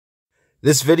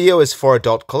This video is for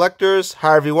adult collectors.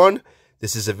 Hi everyone,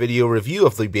 this is a video review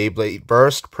of the Beyblade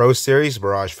Burst Pro Series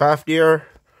Mirage Fafnir.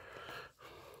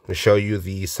 I'm going to show you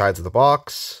the sides of the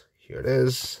box. Here it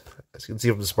is. As you can see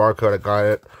from this barcode, I got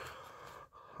it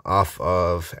off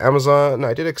of Amazon.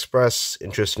 I did express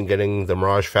interest in getting the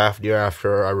Mirage Fafnir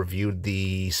after I reviewed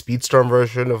the Speedstorm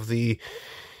version of the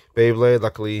Beyblade.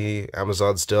 Luckily,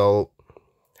 Amazon still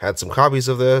had some copies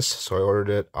of this, so I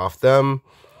ordered it off them.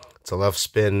 It's a left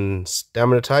spin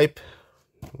stamina type.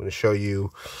 I'm going to show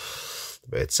you the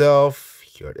bay itself.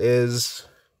 Here it is.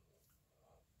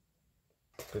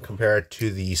 I'm going to compare it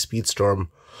to the Speedstorm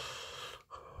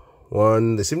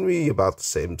one. They seem to be about the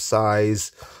same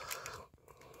size.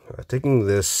 Taking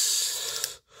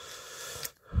this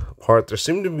apart, there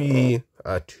seem to be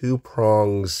two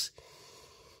prongs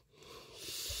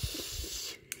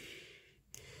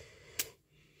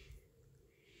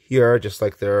here, just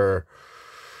like there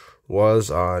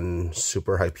was on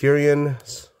Super Hyperion.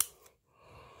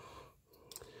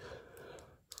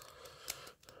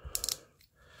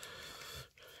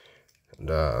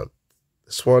 And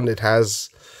this one, it has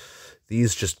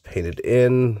these just painted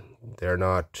in. They're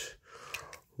not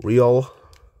real.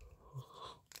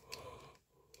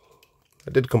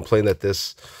 I did complain that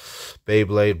this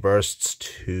Beyblade bursts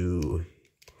too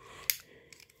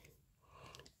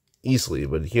easily,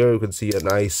 but here you can see a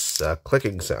nice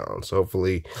clicking sound. So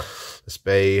hopefully this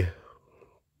bay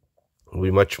will be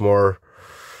much more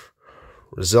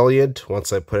resilient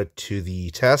once I put it to the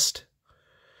test.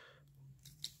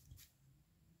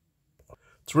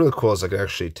 It's really cool as I can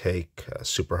actually take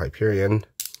Super Hyperion,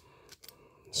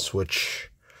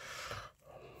 switch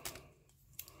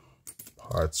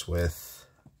parts with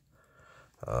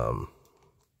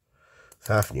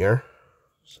Fafnir.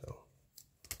 So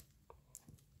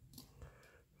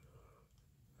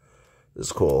this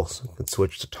is cool. So I can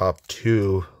switch the top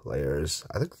two layers.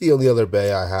 I think the only other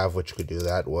bay I have which could do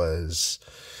that was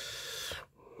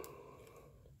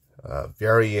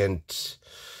Variant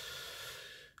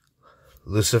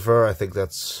Lucifer. I think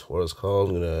that's what it's called.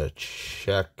 I'm gonna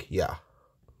check. Yeah,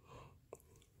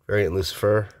 Variant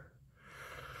Lucifer.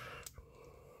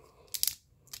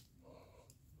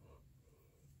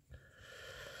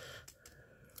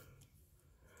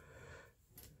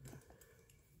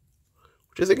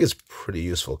 Which I think is pretty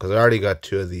useful because I already got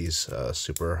two of these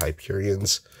Super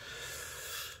Hyperions.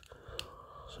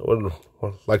 So I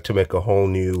would like to make a whole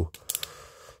new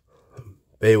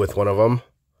bay with one of them.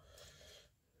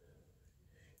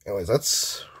 Anyways,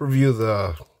 let's review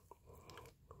the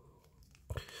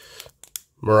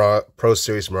Pro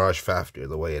Series Mirage Fafnir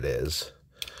the way it is.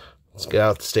 Let's get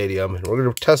out the stadium and we're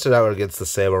going to test it out against the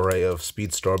same array of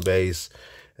Speedstorm bays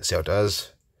and see how it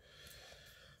does.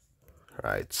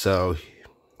 Alright, so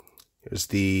here's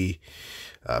the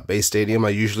base stadium I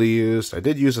usually use. I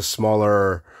did use a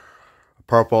smaller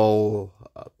purple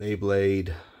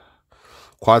Beyblade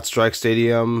Quad Strike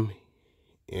stadium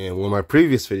in one of my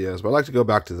previous videos, but I'd like to go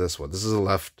back to this one. This is a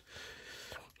left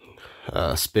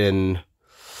spin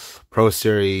Pro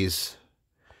Series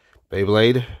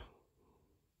Beyblade.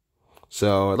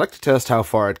 So I'd like to test how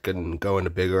far it can go in a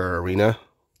bigger arena.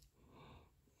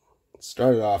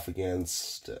 Started off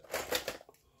against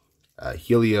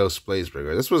Helios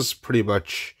Blazebringer. This was pretty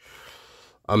much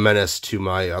a menace to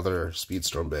my other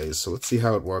Speedstorm bays. So let's see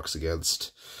how it works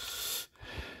against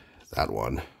that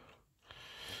one.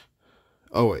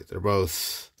 Oh wait, they're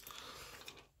both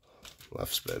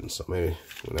left spin, so maybe I'm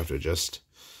gonna have to adjust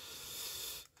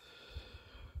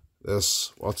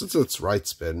this. Well, since it's right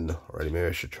spin already, maybe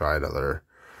I should try another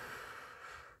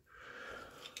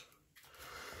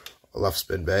left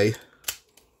spin bay.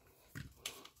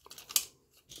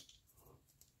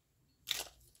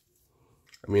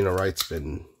 I mean a right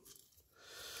spin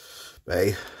bay.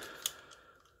 You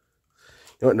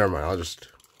know what, never mind, I'll just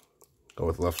go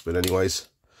with left spin anyways.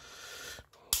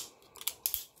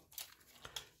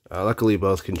 Luckily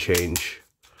both can change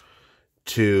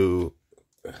to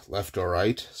left or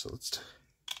right, so let's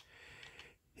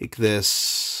take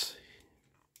this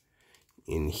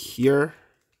in here.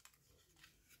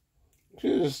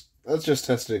 Let's just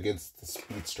test it against the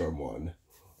Speedstorm one.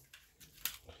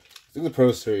 I think the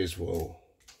Pro Series will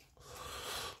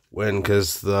win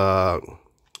because the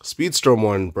Speedstorm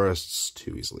one bursts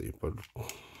too easily, but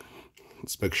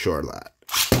let's make sure of that.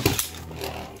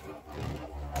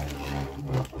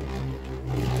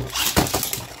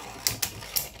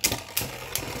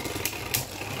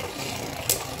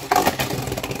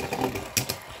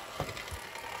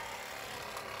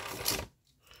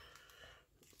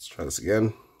 Let's try this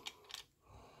again.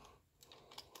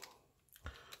 I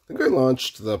think I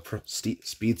launched the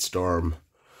Speedstorm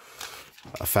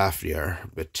Fafnir, a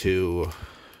bit too...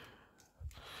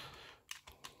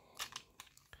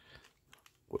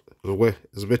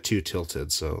 It's a bit too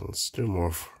tilted, so let's do a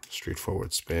more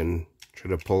straightforward spin. Try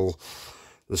to pull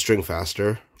the string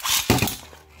faster.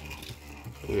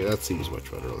 Okay, that seems much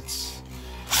better. Let's...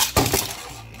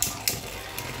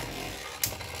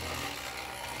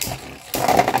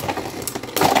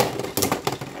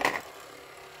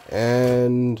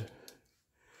 And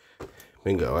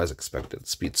bingo, as expected.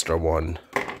 Speedstorm 1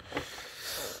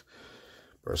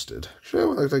 bursted. Actually, I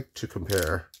would like to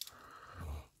compare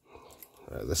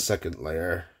the second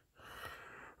layer.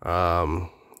 The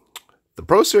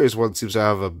Pro Series one seems to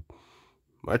have a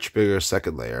much bigger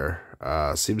second layer.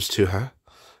 Seems to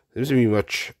be a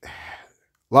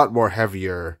lot more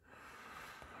heavier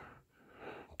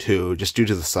too, just due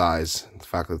to the size. The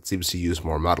fact that it seems to use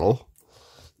more metal.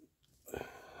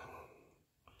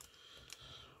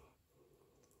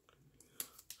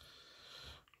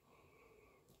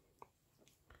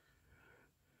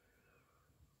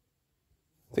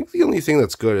 I think the only thing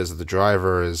that's good is that the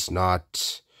driver is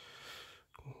not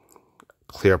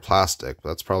clear plastic.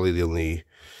 That's probably the only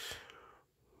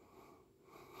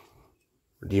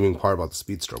redeeming part about the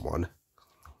Speedstorm one.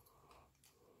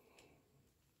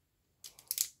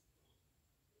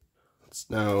 Let's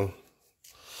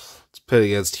pit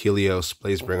against Helios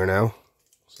Blazebringer now.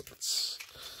 So let's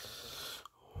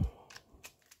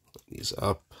put these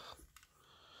up.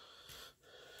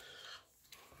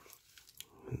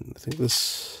 I think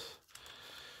this...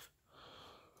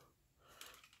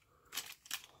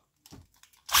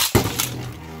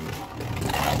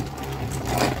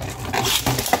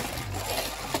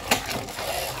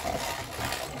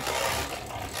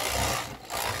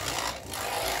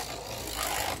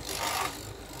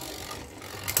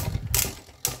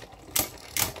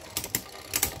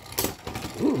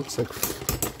 Ooh, looks like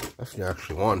Fafnir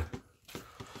actually won.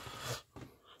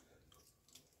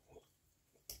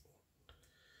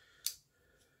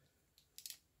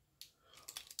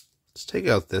 Let's take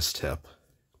out this tip.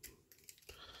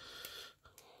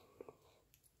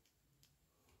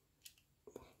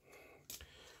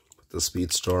 Put the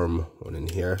Speedstorm one in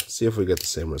here. See if we get the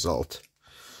same result.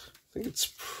 I think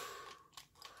it's...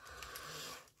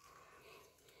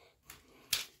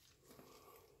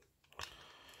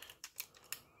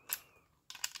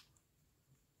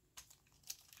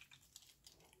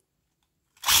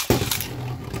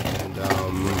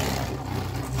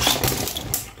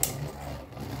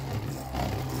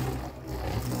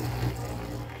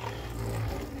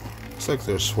 looks like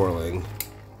they're swirling.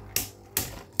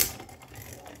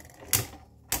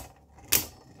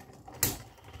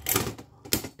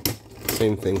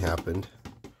 Same thing happened.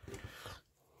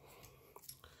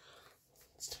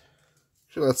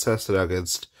 Actually, let's test it out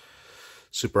against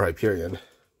Super Hyperion.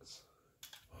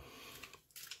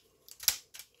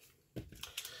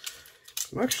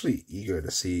 I'm actually eager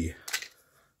to see.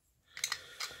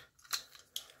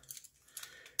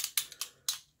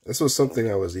 This was something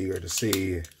I was eager to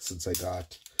see since I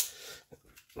got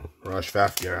Mirage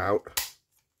Fafnir out.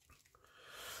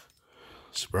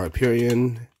 Super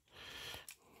Hyperion.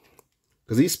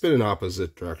 Because these spin in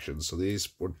opposite directions, so these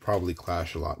would probably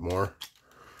clash a lot more.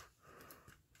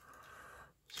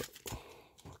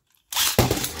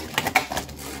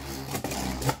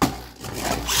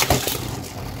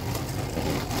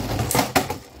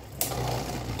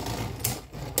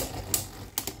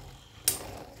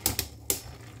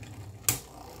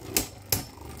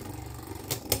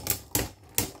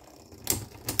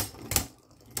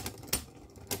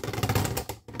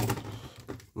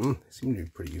 They seem to be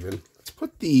pretty even. Let's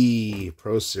put the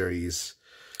Pro Series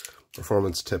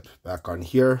performance tip back on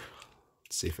here.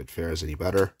 Let's see if it fares any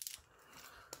better.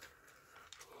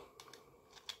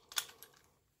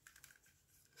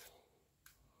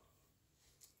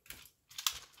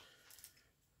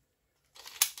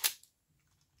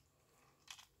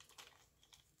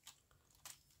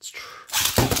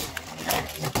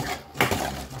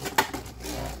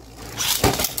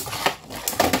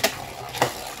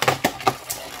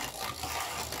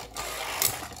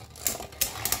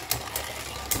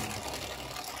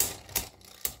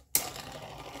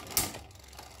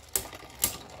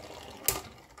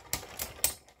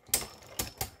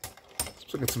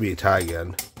 Looks like it's going to be a tie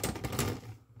again.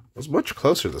 It was much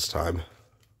closer this time.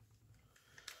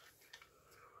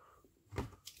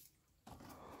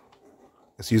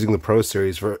 It's using the Pro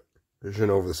Series version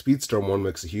over the Speedstorm one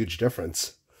makes a huge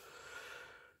difference.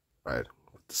 Alright,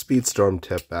 put the Speedstorm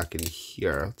tip back in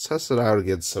here. Let's test it out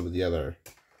against some of the other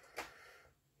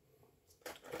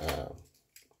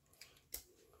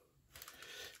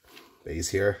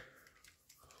bays here.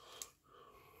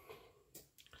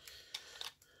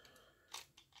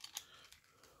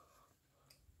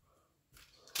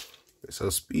 So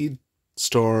Speed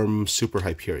Storm Super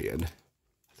Hyperion.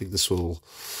 I think this will...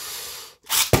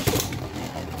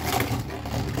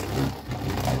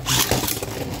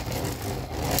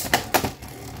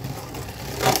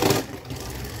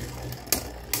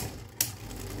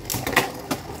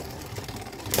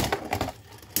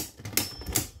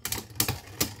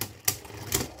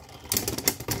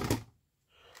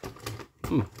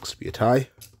 looks to be a tie.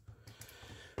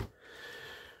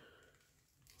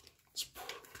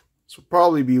 This would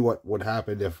probably be what would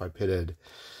happen if I pitted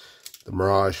the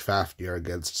Mirage Fafnir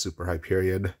against Super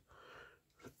Hyperion.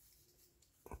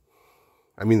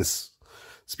 I mean, this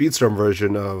Speedstorm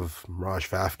version of Mirage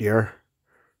Fafnir.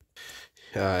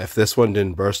 If this one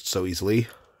didn't burst so easily.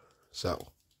 So,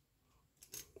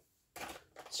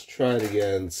 let's try it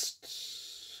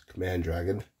against Command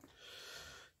Dragon.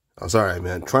 Oh, sorry, I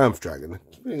meant Triumph Dragon.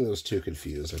 I'm getting those two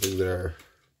confused. I think they're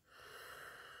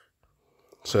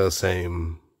sort of the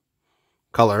same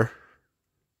color.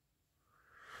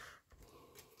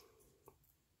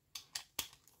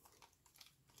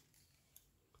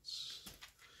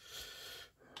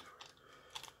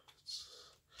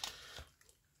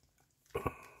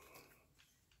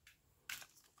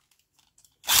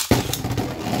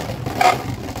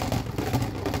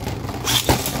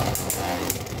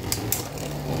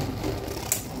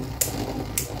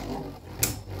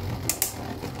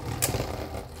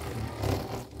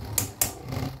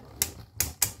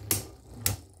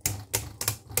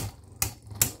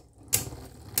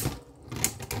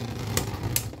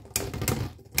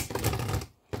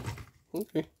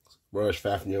 Okay, Mirage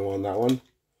Fafnir on that one.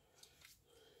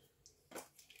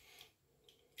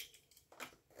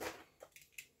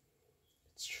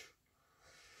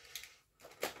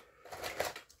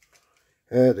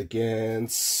 And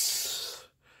against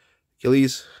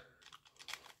Achilles.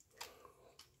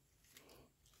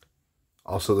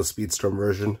 Also the Speedstorm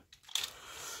version.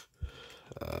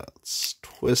 Let's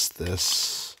twist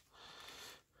this.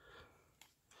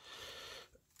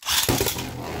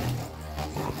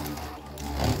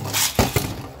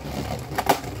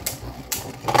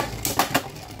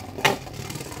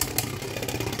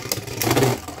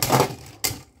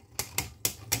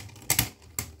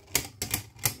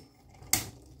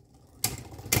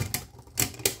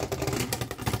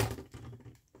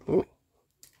 Oh,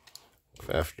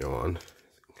 Fafnir on.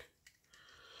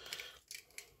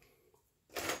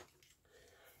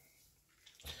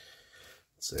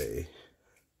 Let's see.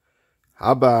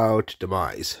 How about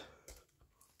Demise?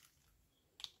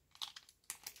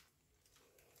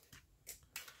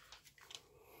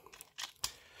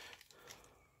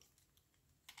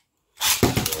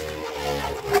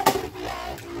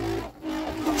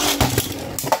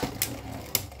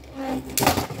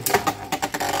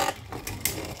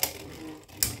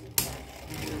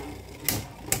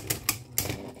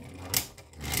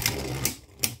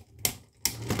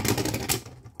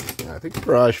 I think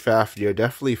Mirage Fafnir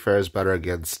definitely fares better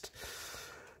against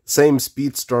the same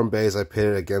Speedstorm base I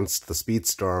pitted against the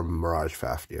Speedstorm Mirage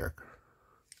Fafnir.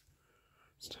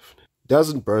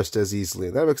 Doesn't burst as easily,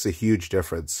 and that makes a huge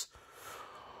difference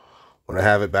when I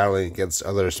have it battling against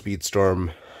other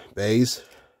Speedstorm bays.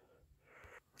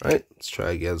 Right, let's try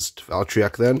against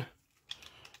Valtryek then.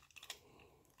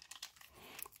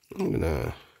 I'm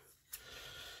gonna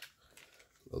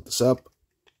load this up.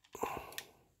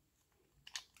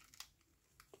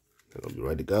 It'll be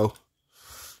ready to go.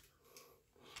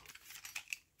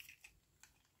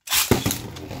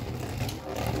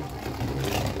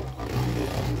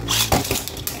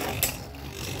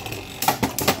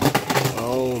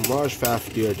 Oh, Mirage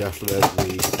Fafnir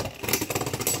definitely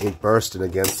ain't bursting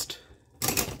against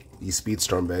these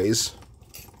Speedstorm bays.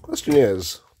 Question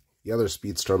is, the other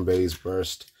Speedstorm bays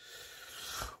burst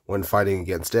when fighting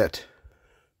against it.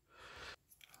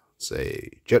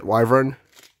 Say Jet Wyvern.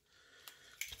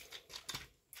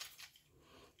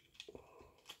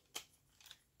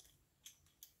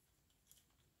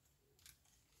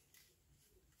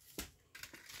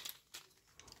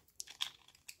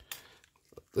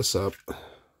 This up.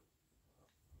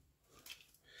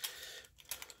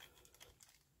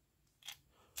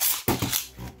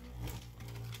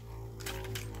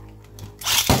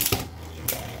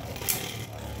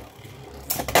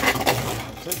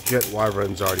 That Jet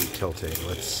Wyvern's already tilting.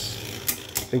 I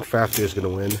think Fafnir's gonna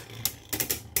win.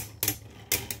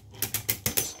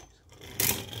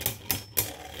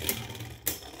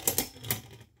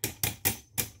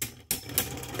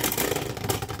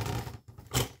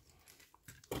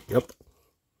 Yep.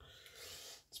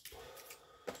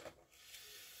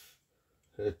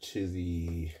 Head to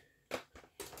the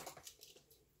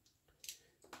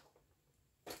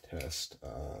test.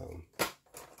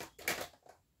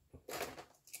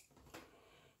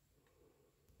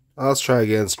 Let's try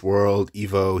against World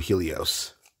Evo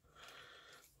Helios.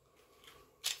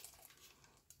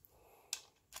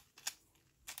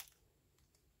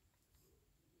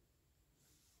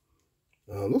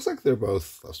 Looks like they're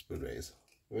both left spoon rays.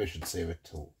 Maybe I should save it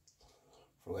for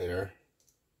later.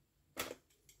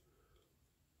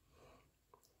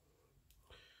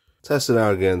 Test it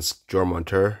out against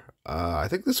Jormunter. I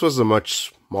think this was a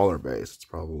much smaller base. It's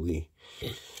probably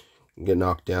get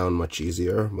knocked down much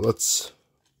easier. But let's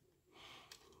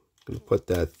put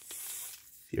that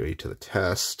theory to the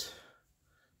test.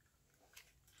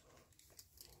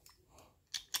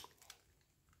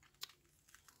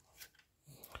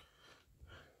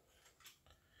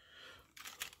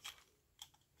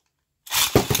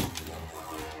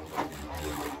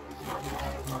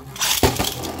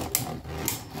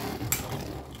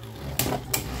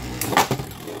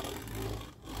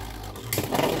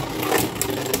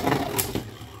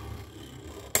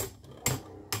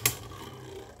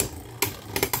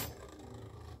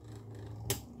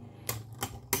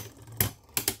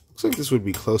 Looks like this would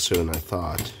be closer than I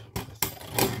thought.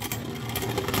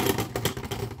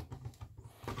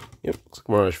 Yep, looks like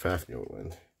Mirage Fafnir will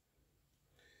win.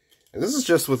 And this is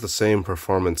just with the same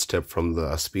performance tip from the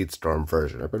Speedstorm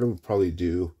version. I bet it would probably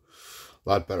do a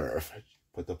lot better if I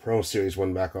put the Pro Series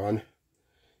one back on.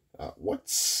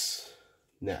 What's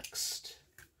next?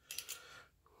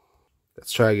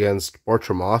 Let's try against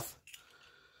Bortramoth.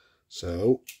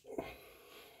 So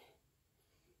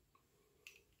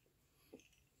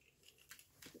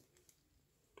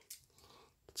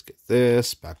let's get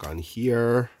this back on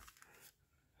here.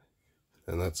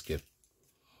 And let's get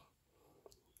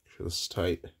this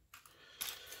tight.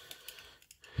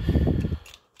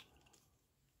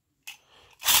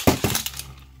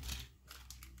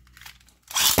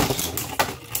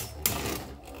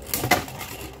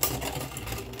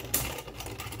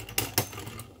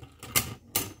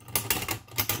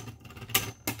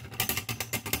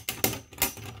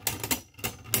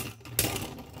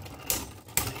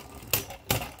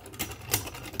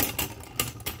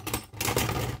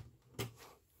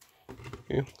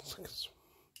 Okay,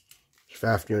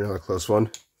 Fafnir, another close one.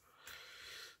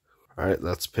 Alright,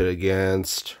 let's pit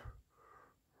against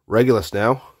Regulus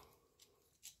now.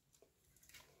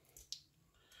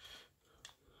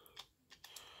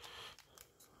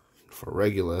 For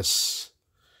Regulus,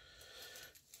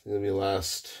 it's going to be the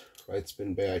last right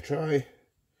spin bay I try.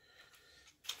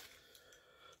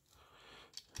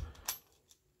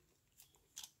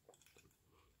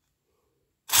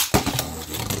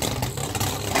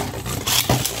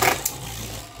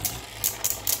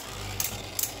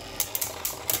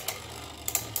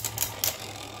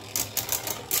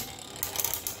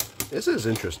 This is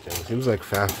interesting. It seems like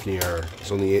Fafnir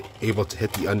is only able to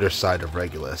hit the underside of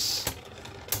Regulus.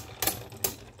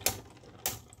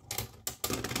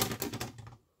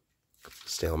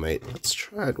 Stalemate. Let's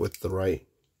try it with the right.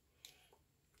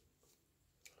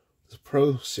 The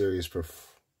Pro Series.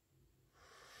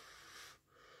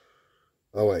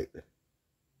 Oh wait.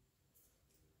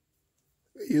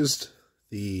 I used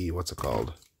the, what's it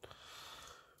called?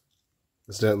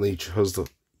 Incidentally chose to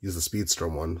use the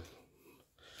Speedstorm one.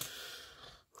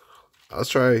 Let's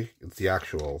try the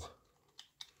actual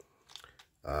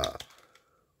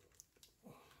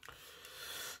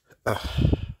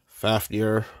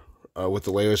Fafnir with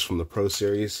the layers from the Pro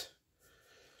Series.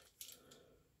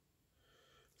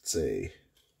 Let's see.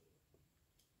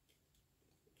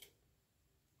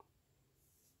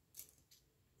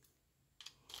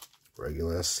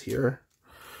 Regulus here.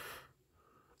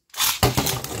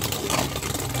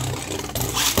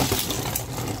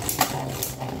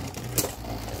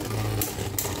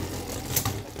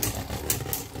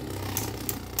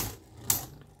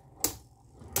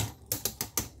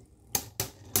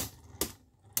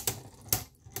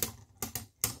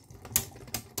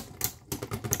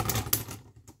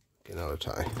 Another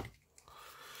tie.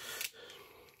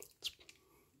 Let's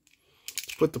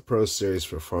put the Pro Series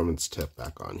performance tip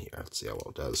back on here. Let's see how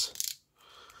well it does.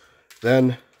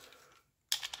 Then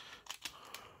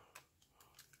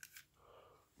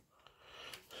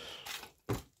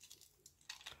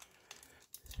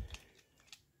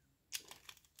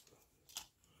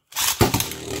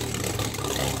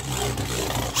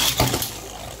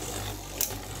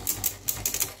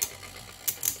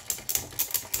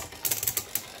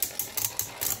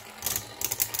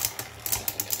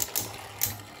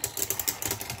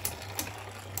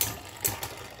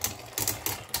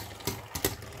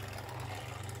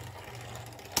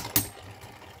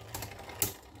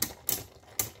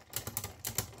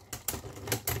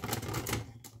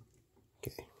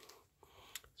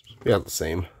we have the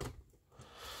same.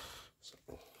 So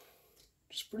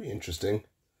just pretty interesting.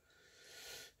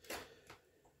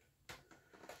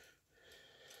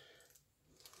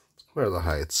 Where are the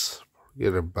heights?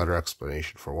 Get a better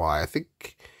explanation for why. I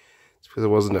think it's because it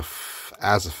wasn't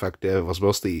as effective. It was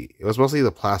mostly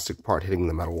the plastic part hitting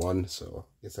the metal one, so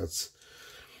I guess that's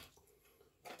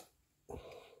a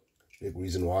big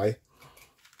reason why.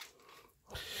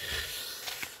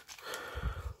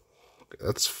 Okay,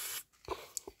 let's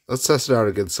test it out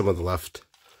against some of the left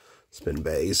spin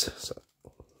bays.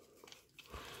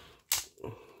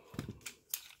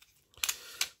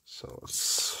 So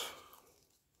let's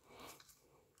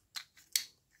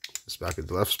this back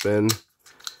into left spin,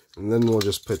 and then we'll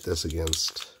just put this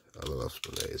against the left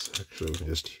spin bays. Actually, we can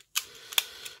just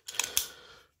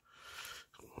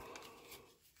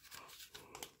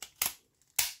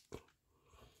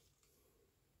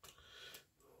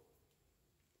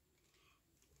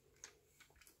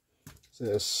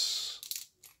this.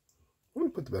 Let me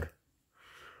put the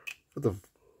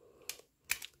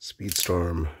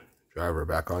Speedstorm driver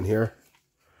back on here.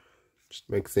 Just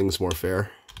make things more fair.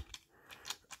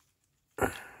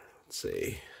 Let's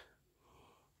see.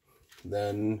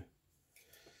 Then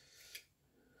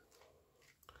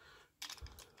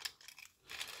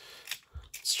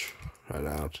let's try it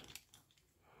out.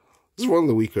 This is one of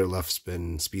the weaker left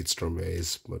spin Speedstorm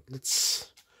bays, but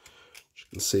let's, as you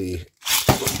can see,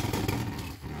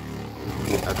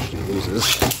 it actually loses.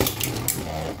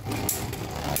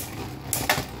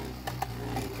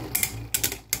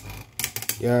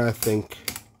 Yeah, I think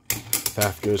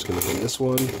Fafnir is going to win this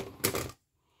one.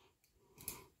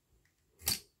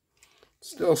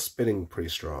 Still spinning pretty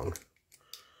strong.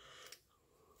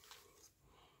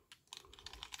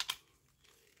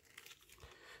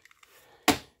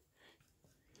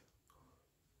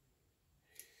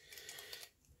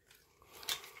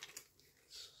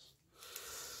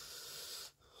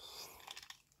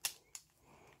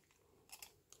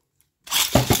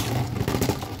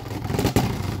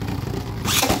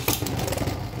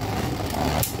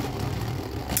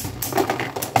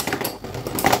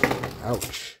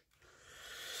 Ouch.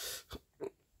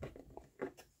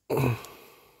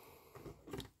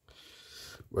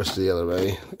 Rest of the other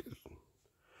way.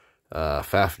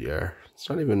 Fafnir. It's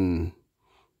not even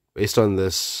based on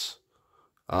this,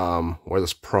 where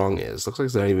this prong is. Looks like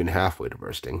it's not even halfway to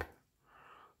bursting.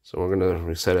 So we're gonna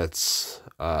reset its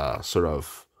sort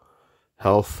of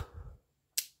health.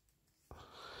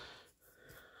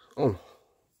 Oh.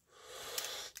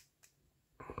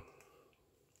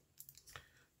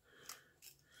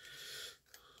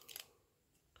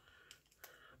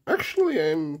 Actually,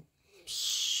 I'm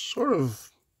sort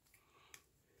of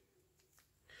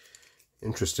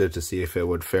interested to see if it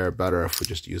would fare better if we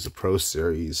just use the Pro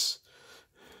Series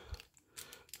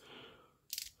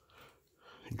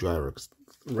driver.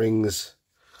 Rings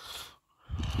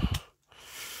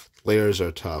layers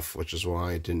are tough, which is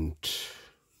why I didn't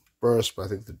burst, but I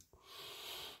think that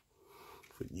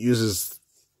if it uses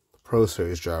the Pro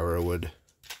Series driver, it would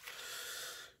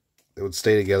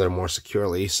stay together more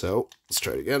securely. So let's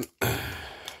try it again.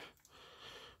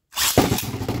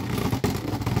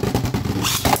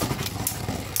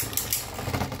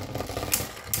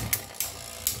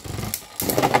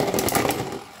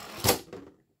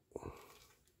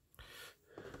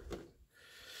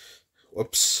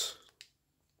 Whoops.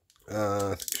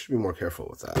 I think I should be more careful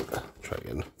with that. Try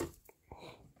again.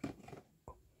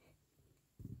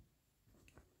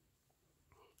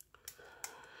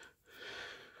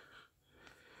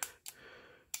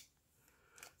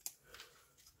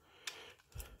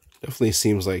 Definitely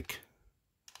seems like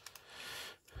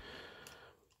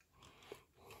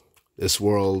this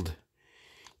World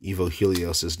Evo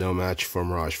Helios is no match for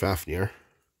Mirage Fafnir.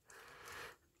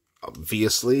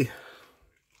 Obviously.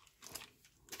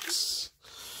 Let's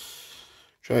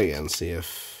try again, see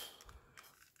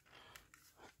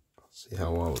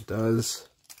how well it does.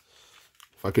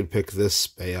 If I could pick this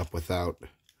bay up without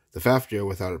the Fafnir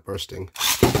without it bursting.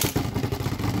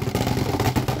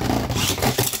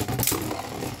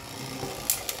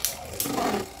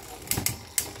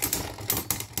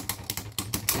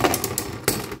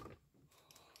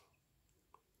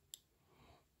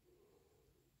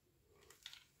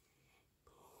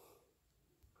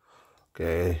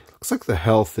 Okay, looks like the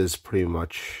health is pretty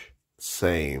much the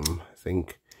same. I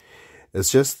think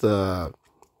it's just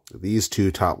these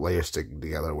two top layers sticking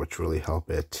together which really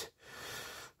help it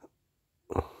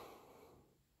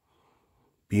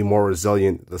be more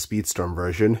resilient, the Speedstorm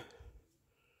version.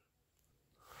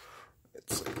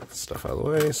 Let's get the stuff out of the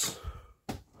way.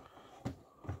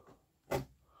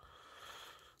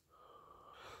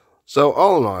 So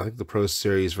all in all, I think the Pro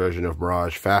Series version of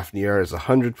Mirage Fafnir is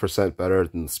 100% better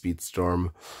than the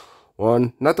Speedstorm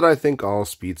one. Not that I think all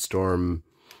Speedstorm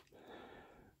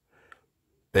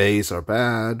bays are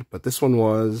bad, but this one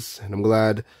was, and I'm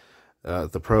glad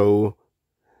the Pro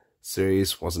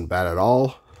Series wasn't bad at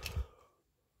all.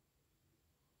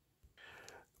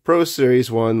 Pro Series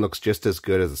 1 looks just as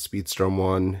good as the Speedstorm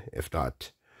one, if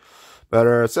not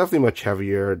better. It's definitely much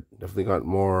heavier, definitely got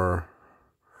more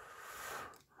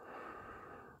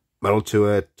metal to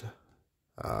it.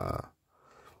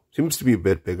 Seems to be a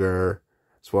bit bigger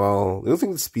as well. The only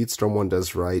thing the Speedstorm one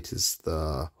does right is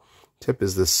the tip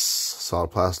is this solid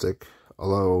plastic.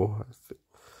 Although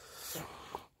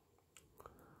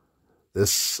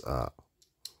this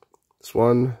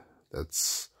one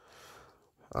that's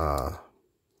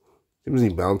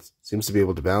seems to be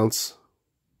able to bounce.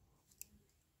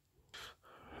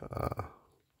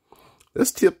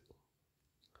 This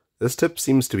tip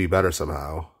seems to be better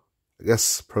somehow. I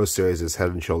guess Pro Series is head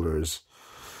and shoulders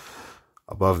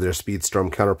above their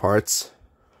Speedstorm counterparts.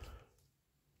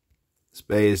 This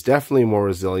bay is definitely more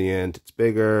resilient. It's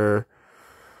bigger.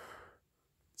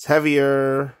 It's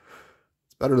heavier.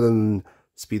 It's better than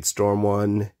Speedstorm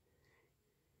one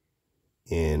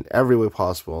in every way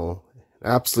possible.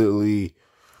 Absolutely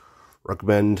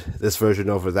recommend this version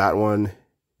over that one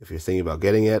if you're thinking about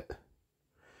getting it.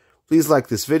 Please like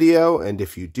this video, and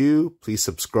if you do, please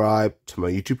subscribe to my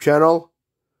YouTube channel.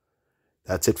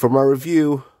 That's it for my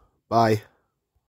review. Bye.